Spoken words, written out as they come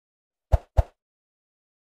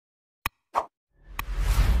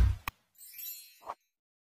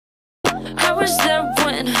was there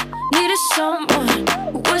when I needed someone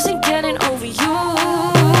who wasn't getting over you.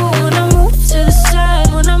 When I move to the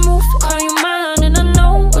side, when I move, call you mine, and I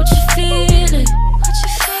know what you're feeling.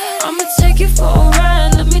 I'ma take you for a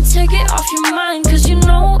ride, let me take it off your mind, cause you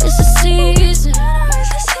know it's a season.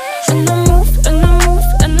 And I move, and I move,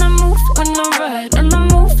 and I move when I ride, and I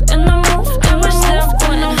move, and I move. I was there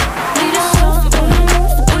when I needed someone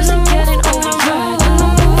who wasn't getting over you. And I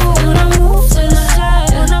move, when I move to the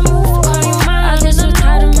side, when I move, call you mine. I get so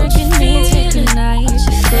tired of making me take the night.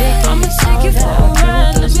 I'ma take you for a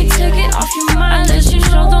ride, let me take it off your mind. Let you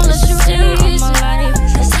show, don't let you in on my life.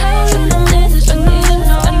 That's how you know that you need to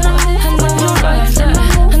know. I know you like that,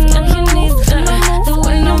 I know you need that. The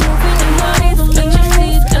way you're moving your body, don't let you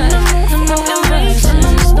feel that. I know it makes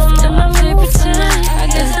sense, don't know I play pretend.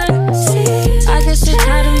 I guess you're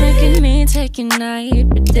tired of making me take your night.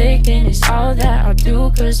 Predicting it's all that I'll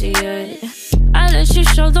do cause of you. I let you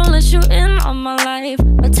show, don't let you in on my life.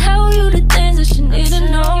 I tell you the things that you need to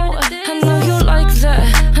know. I know you like that,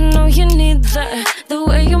 I know you need that. The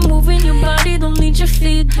way you're moving your body, don't need your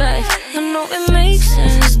feedback. I know it makes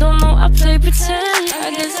sense, don't know I play pretend.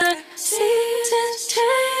 I guess that seasons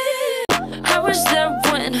change. I was there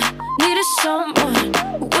when I needed someone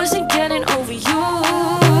who wasn't getting over you.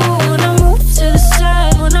 When I move to the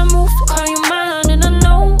side, when I move, call you mine, and I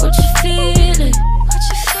know what you're feeling.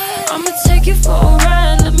 I'ma take you for a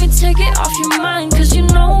ride, let me take it off your mind, cause you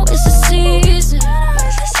know it's a season.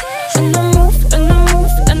 And I move, and I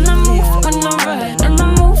move, and I move when I ride, and I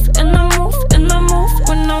move, and I move, and I move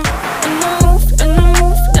when I move, and I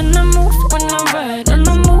move, and I move when I ride, and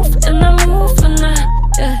I move, and I move when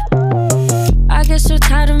I get so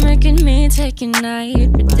tired of making me take your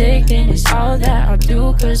night. Predicting it's all that I'll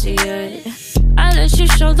do cause of you. I let you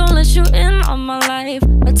show, don't let you in on my life.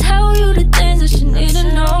 I tell you the things that you need to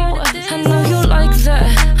know. I know you like that,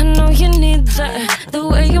 I know you need that. The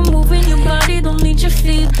way you're moving your body, don't need your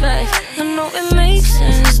feedback. I know it makes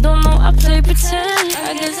sense, don't know I play pretend.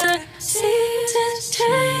 I guess that seasons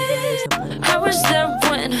change. I was there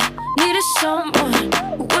when I needed someone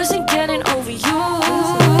who wasn't getting over you.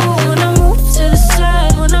 When I move to the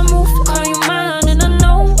side, when I move, call you mine, and I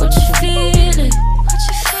know what you're feeling.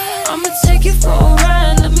 I'ma take you for a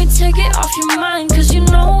ride, let me take it off your mind, cause you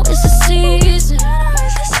know it's a season.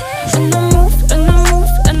 And I move, and I move,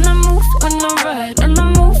 and I move when I ride, and I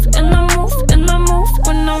move, and I move, and I move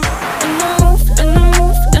when I move, and I move,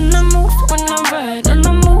 and I move when I ride, and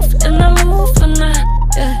I move, and I move when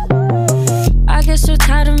I get so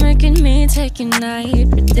tired of making me take your night.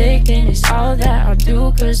 Predicting it's all that I'll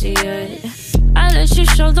do cause of you. I let you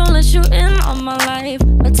show, don't let you in on my life.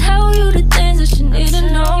 I tell you the things that you need to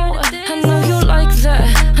know. I know you like that,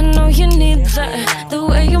 I know you need that. The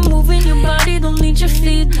way you're moving your body, don't need your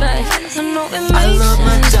feedback. I know it makes sense. I love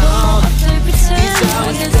my dog, I play pretend. he's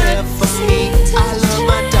always there for me. I love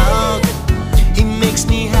my dog, he makes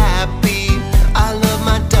me happy. I love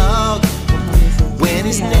my dog, when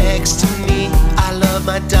he's next to me. I love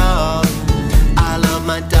my dog, I love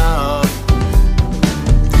my dog.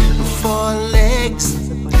 4 legs,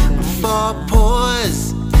 4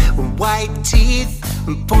 paws, white teeth,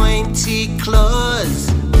 pointy claws,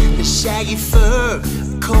 shaggy fur,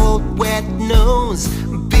 cold wet nose,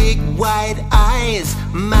 big wide eyes.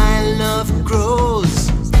 My love grows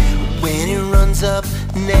when he runs up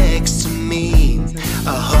next to me.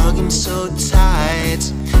 I hug him so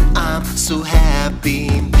tight, I'm so happy.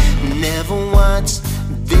 Never want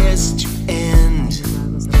this to end.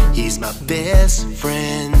 He's my best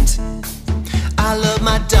friend. I love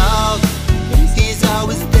my dog, he's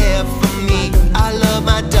always there for me. I love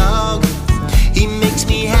my dog, he makes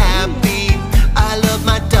me happy. I love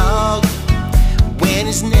my dog, when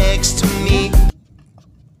he's next to me.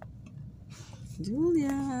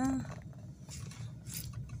 Julia,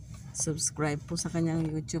 subscribe po sa kanyang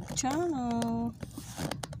YouTube channel.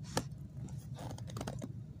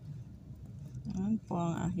 Yan po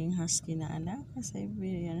ang aking husky na anak,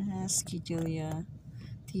 Siberian Husky Julia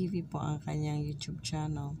TV po ang kanyang YouTube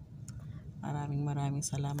channel. Maraming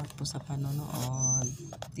salamat po sa panonood.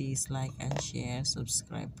 Please like and share,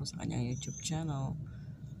 subscribe po sa kanyang YouTube channel.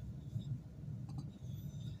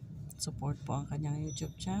 Support po ang kanyang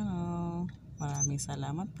YouTube channel. Maraming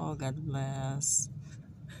salamat po. God bless.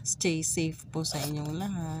 Stay safe po sa inyong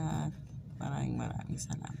lahat. Maraming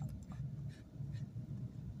salamat.